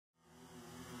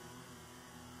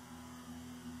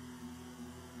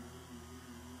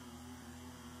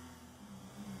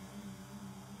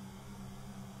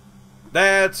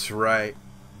That's right.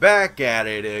 Back at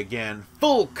it again.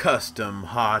 Full custom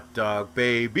hot dog,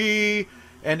 baby.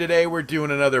 And today we're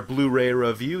doing another Blu-ray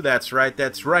review. That's right,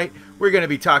 that's right. We're going to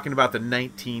be talking about the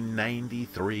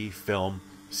 1993 film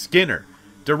Skinner,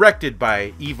 directed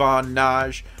by Ivan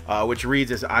Nagy, which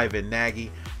reads as Ivan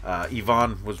Nagy.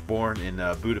 Ivan was born in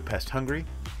Budapest, Hungary.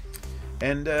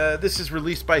 And this is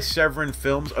released by Severin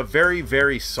Films, a very,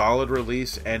 very solid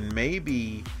release, and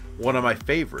maybe one of my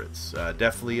favorites.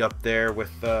 Definitely up there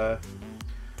with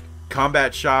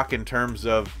Combat Shock in terms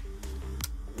of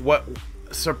what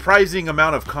surprising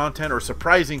amount of content, or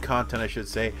surprising content I should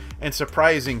say, and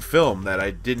surprising film that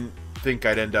I didn't think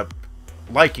I'd end up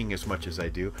liking as much as I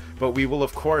do. But we will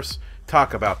of course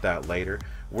talk about that later.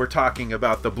 We're talking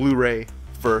about the Blu-ray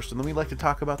first, and then we like to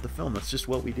talk about the film. That's just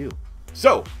what we do.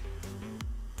 So,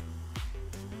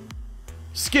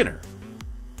 Skinner,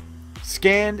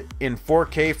 scanned in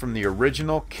 4K from the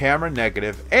original camera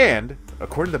negative, and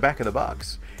according to the back of the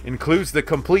box, includes the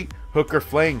complete hooker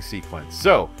flaying sequence.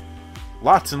 So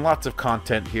lots and lots of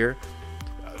content here.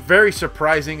 Very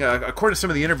surprising. According to some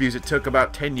of the interviews, it took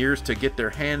about 10 years to get their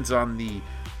hands on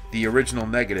the original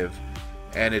negative,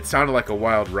 and it sounded like a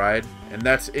wild ride. And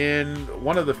that's in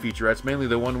one of the featurettes, mainly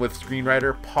the one with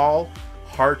screenwriter Paul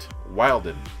Hart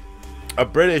Wilden, a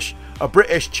British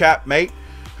chap, mate,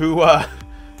 who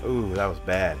ooh, that was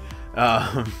bad.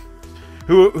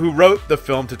 Who wrote the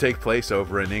film to take place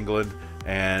over in England,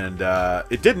 and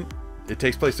it didn't. It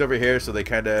takes place over here, so they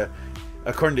kind of,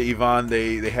 according to Ivan,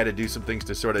 they had to do some things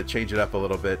to sort of change it up a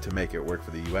little bit to make it work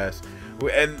for the U.S.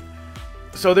 And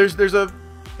so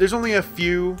there's only a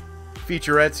few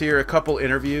featurettes here, a couple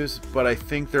interviews, but I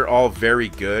think they're all very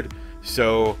good.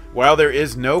 So while there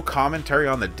is no commentary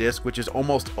on the disc, which is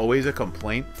almost always a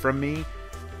complaint from me,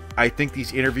 I think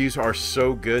these interviews are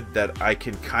so good that I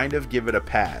can kind of give it a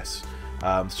pass.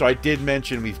 So I did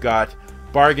mention we've got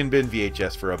Bargain Bin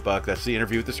VHS for $1. That's the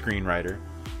interview with the screenwriter.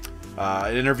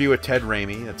 An interview with Ted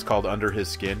Raimi. That's called Under His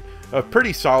Skin. A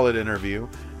pretty solid interview.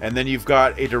 And then you've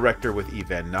got a director with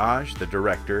Ivan Nagy, the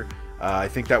director. I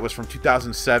think that was from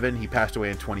 2007. He passed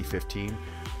away in 2015.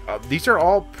 These are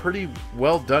all pretty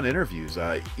well done interviews.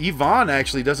 Ivan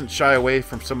actually doesn't shy away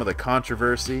from some of the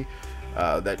controversy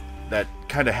that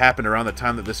kind of happened around the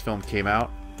time that this film came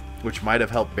out, which might have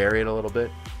helped bury it a little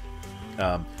bit.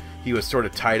 He was sort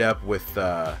of tied up with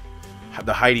the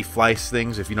Heidi Fleiss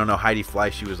things. If you don't know Heidi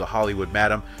Fleiss, she was a Hollywood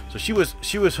madam. So she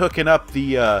was hooking up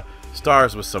the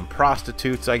stars with some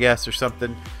prostitutes, I guess, or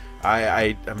something.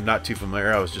 I'm not too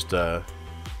familiar. I was just a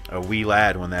wee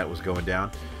lad when that was going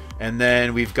down. And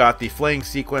then we've got the flaying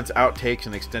sequence, outtakes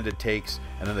and extended takes,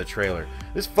 and then the trailer.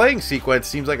 This flaying sequence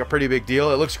seems like a pretty big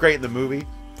deal. It looks great in the movie.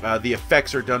 The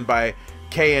effects are done by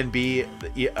K&B,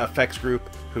 the effects group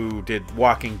who did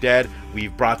Walking Dead.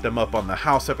 We've brought them up on the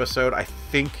House episode. I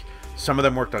think some of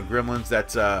them worked on Gremlins.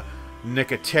 That's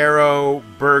Nicotero,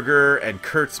 Berger, and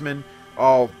Kurtzman,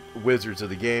 all wizards of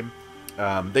the game.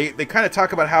 They kind of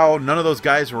talk about how none of those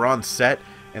guys were on set,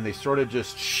 and they sort of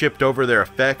just shipped over their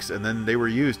effects, and then they were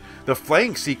used. The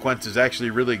flaying sequence is actually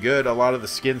really good. A lot of the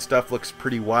skin stuff looks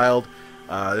pretty wild.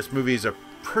 This movie is a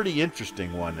pretty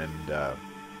interesting one, and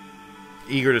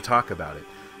eager to talk about it.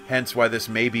 Hence why this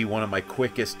may be one of my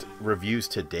quickest reviews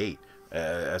to date,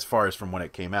 as far as from when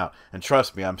it came out. And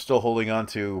trust me, I'm still holding on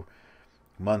to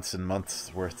months and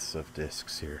months worths of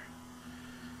discs here.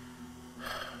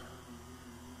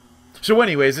 So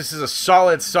anyways, this is a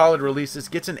solid release. This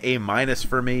gets an A-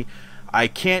 for me. I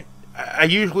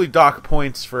usually dock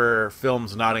points for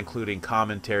films not including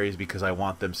commentaries because I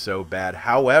want them so bad.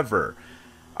 However,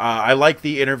 I like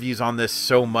the interviews on this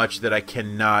so much that I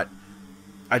cannot,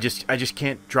 I just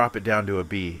can't drop it down to a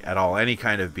B at all. Any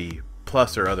kind of B,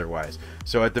 plus or otherwise.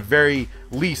 So at the very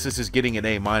least, this is getting an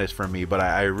A- from me, but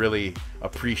I really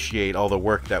appreciate all the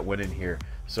work that went in here.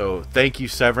 So thank you,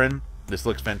 Severin. This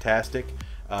looks fantastic.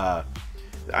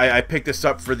 I picked this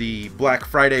up for the Black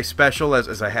Friday special,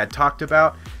 as I had talked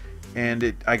about,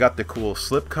 and I got the cool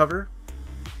slipcover.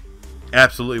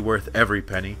 Absolutely worth every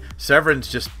penny. Severin's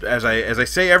just, as I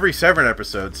say every Severin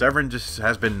episode, Severin just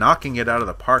has been knocking it out of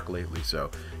the park lately.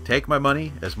 So take my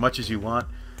money as much as you want,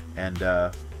 and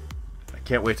I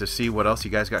can't wait to see what else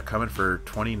you guys got coming for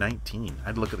 2019. I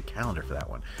had to look at the calendar for that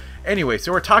one. Anyway,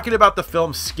 so we're talking about the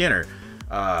film Skinner,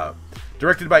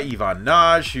 directed by Ivan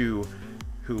Nagy,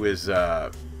 who is,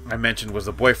 I mentioned, was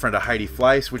the boyfriend of Heidi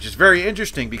Fleiss, which is very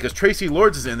interesting because Tracy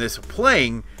Lords is in this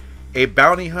playing a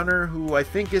bounty hunter who I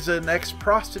think is an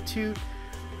ex-prostitute,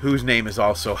 whose name is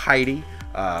also Heidi.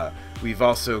 We've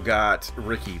also got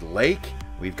Ricky Lake,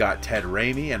 we've got Ted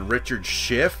Raimi, and Richard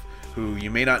Schiff, who you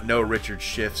may not know Richard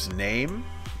Schiff's name,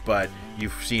 but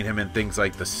you've seen him in things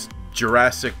like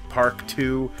Jurassic Park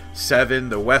 2, Seven,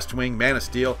 The West Wing, Man of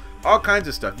Steel, all kinds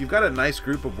of stuff. You've got a nice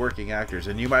group of working actors,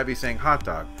 and you might be saying hot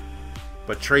dog,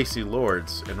 but Tracy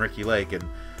Lords and Ricky Lake, and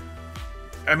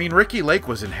I mean, Ricky Lake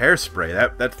was in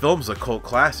Hairspray. That film's a cult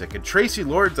classic, and Tracy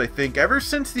Lords, I think, ever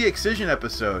since the Excision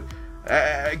episode,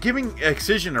 giving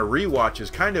Excision a rewatch has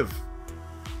kind of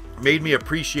made me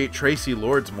appreciate Tracy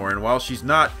Lords more. And while she's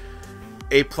not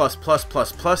A++++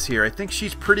 here, I think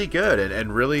she's pretty good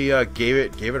and really gave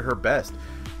it her best.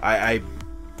 I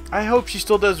hope she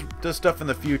still does stuff in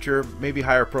the future, maybe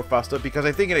higher profile stuff, because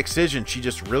I think in Excision she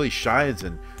just really shines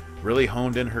and really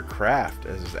honed in her craft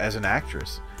as an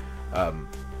actress.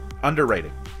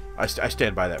 Underrated. I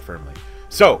stand by that firmly.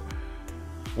 So,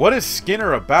 what is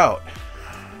Skinner about?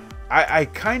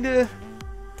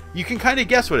 You can kind of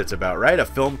guess what it's about, right? A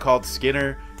film called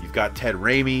Skinner. You've got Ted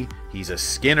Raimi. He's a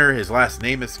skinner. His last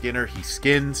name is Skinner. He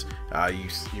skins.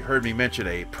 You heard me mention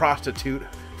a prostitute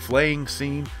flaying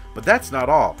scene, but that's not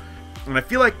all. And I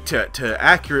feel like to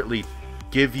accurately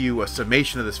give you a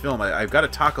summation of this film, I've got to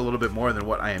talk a little bit more than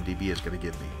what IMDb is going to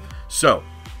give me. So,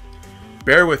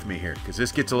 bear with me here, because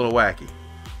this gets a little wacky.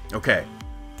 Okay.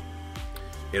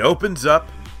 It opens up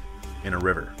in a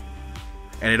river.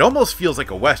 And it almost feels like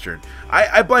a Western.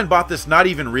 I blind bought this not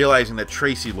even realizing that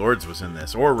Tracy Lords was in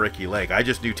this, or Ricky Lake. I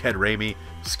just knew Ted Raimi,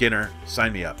 Skinner,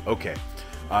 sign me up. Okay.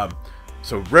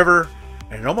 So river,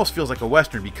 and it almost feels like a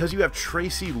Western because you have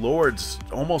Tracy Lords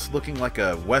almost looking like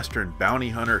a Western bounty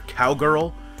hunter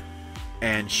cowgirl.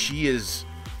 And she is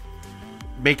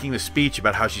making the speech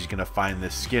about how she's going to find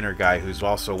this Skinner guy who's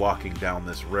also walking down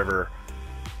this river.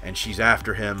 And she's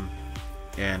after him.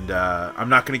 And I'm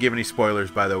not going to give any spoilers,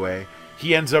 by the way.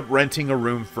 He ends up renting a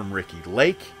room from Ricky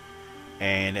Lake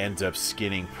and ends up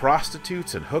skinning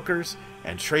prostitutes and hookers.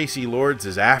 And Tracy Lords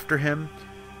is after him.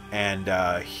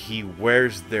 And he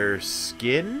wears their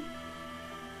skin.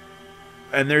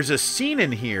 And there's a scene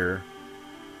in here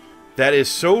that is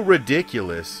so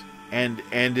ridiculous and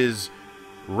is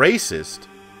racist.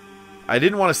 I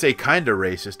didn't want to say kind of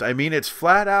racist. I mean, it's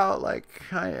flat out like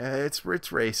it's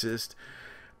racist.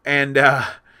 And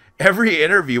every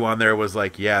interview on there was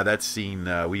like, yeah, that scene,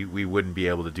 we wouldn't be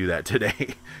able to do that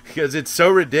today because it's so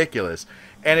ridiculous.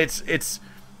 And it's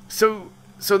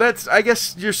so that's, I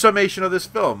guess, your summation of this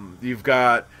film. You've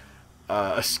got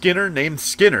a skinner named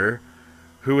Skinner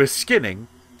who is skinning,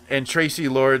 and Tracy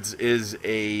Lords is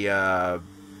a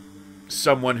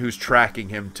someone who's tracking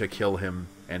him to kill him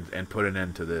and put an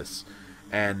end to this.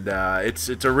 And it's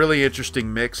a really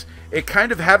interesting mix. It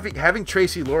kind of having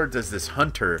Tracy Lords as this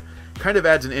hunter kind of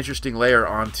adds an interesting layer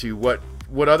onto what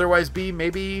would otherwise be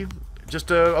maybe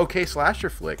just a okay slasher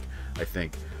flick, I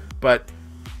think. But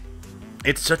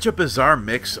it's such a bizarre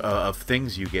mix of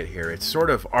things you get here. It's sort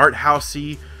of art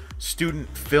housey,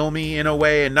 student filmy in a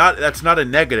way, and that's not a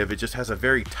negative. It just has a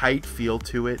very tight feel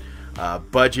to it,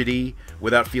 budgety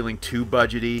without feeling too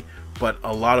budgety, but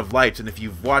a lot of lights. And if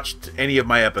you've watched any of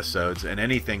my episodes and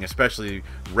anything, especially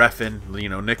Refn,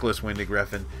 Nicholas Winding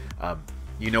Refn,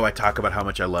 I talk about how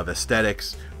much I love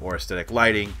aesthetics or aesthetic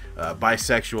lighting,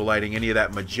 bisexual lighting, any of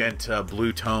that magenta,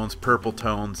 blue tones, purple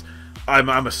tones.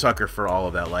 I'm a sucker for all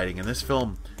of that lighting, and this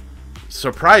film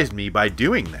surprised me by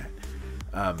doing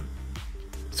that.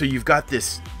 So you've got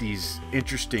these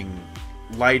interesting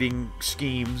lighting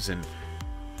schemes, and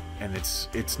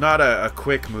it's not a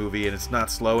quick movie, and it's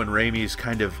not slow. And Raimi's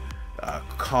kind of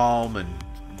calm and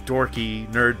dorky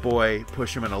nerd boy,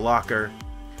 push him in a locker,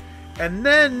 and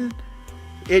then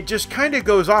it just kind of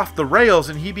goes off the rails,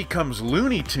 and he becomes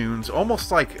Looney Tunes,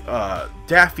 almost like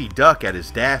Daffy Duck at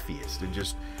his daffiest, and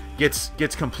just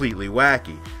gets completely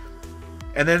wacky.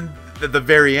 And then at the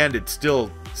very end, it's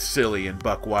still silly and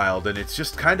buck wild, and it's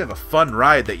just kind of a fun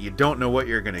ride that you don't know what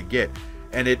you're gonna get.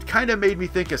 And it kind of made me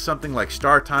think of something like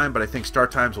Star Time, but I think Star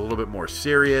Time's a little bit more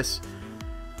serious.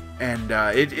 And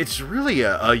it's really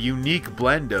a unique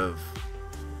blend of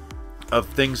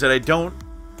things that I don't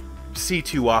see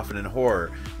too often in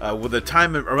horror. Around the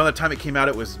time it came out,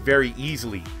 it was very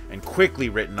easily and quickly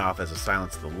written off as a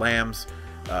Silence of the Lambs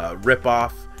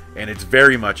ripoff, and it's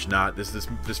very much not.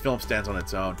 This film stands on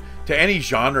its own. To any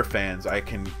genre fans, I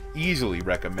can easily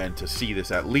recommend to see this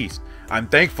at least. I'm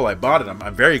thankful I bought it.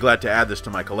 I'm very glad to add this to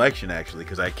my collection, actually,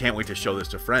 because I can't wait to show this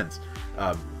to friends.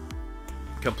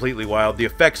 Completely wild. The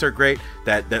effects are great.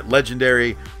 That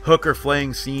legendary hooker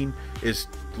flaying scene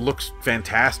looks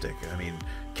fantastic. I mean,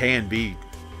 K&B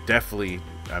definitely,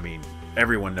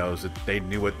 everyone knows that they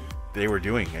knew what they were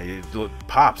doing. It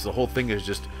pops. The whole thing is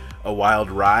just a wild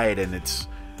ride, and it's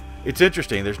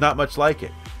interesting. There's not much like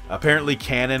it. Apparently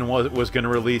Canon was going to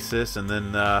release this, and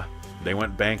then they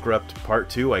went bankrupt part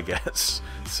 2, I guess.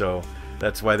 So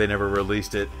that's why they never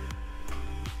released it.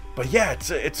 But yeah,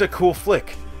 it's a cool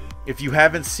flick. If you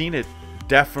haven't seen it,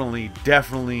 definitely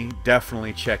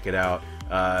check it out.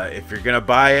 If you're gonna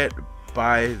buy it,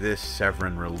 buy this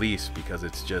Severin release, because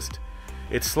it's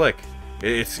slick.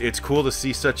 It's cool to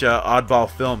see such a oddball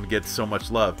film get so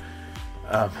much love.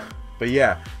 But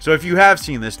yeah, so if you have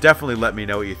seen this, definitely let me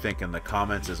know what you think in the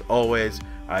comments. As always,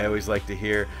 I always like to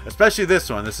hear, especially this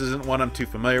one. This isn't one I'm too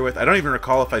familiar with. I don't even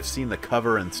recall if I've seen the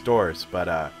cover in stores, but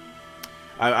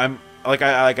I'm like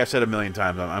I said a million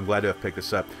times, I'm glad to have picked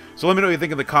this up. So let me know what you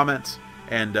think in the comments.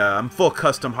 And I'm Full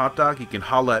Custom Hot Dog. You can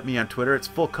holla at me on Twitter. It's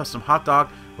Full Custom Hot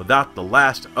Dog without the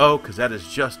last O, because that is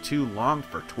just too long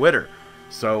for Twitter.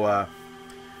 So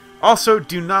also,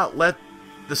 do not let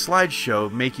the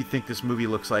slideshow make you think this movie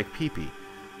looks like pee-pee,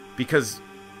 because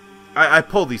I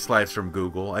pulled these slides from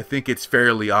Google. I think it's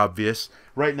fairly obvious.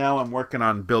 Right now I'm working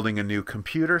on building a new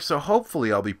computer, so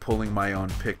hopefully I'll be pulling my own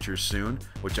pictures soon,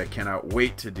 which I cannot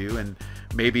wait to do, and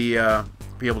maybe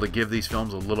be able to give these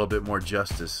films a little bit more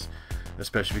justice,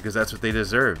 especially because that's what they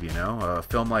deserve, you know? A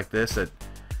film like this that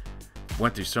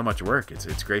went through so much work,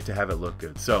 it's great to have it look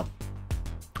good. So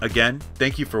again,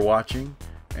 thank you for watching,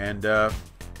 and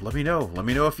let me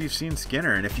know if you've seen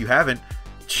Skinner, and if you haven't,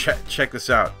 check this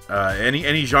out.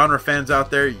 Any genre fans out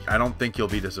there, I don't think you'll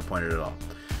be disappointed at all.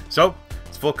 So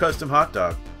it's Full Custom Hot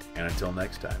Dog, and until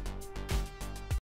next time.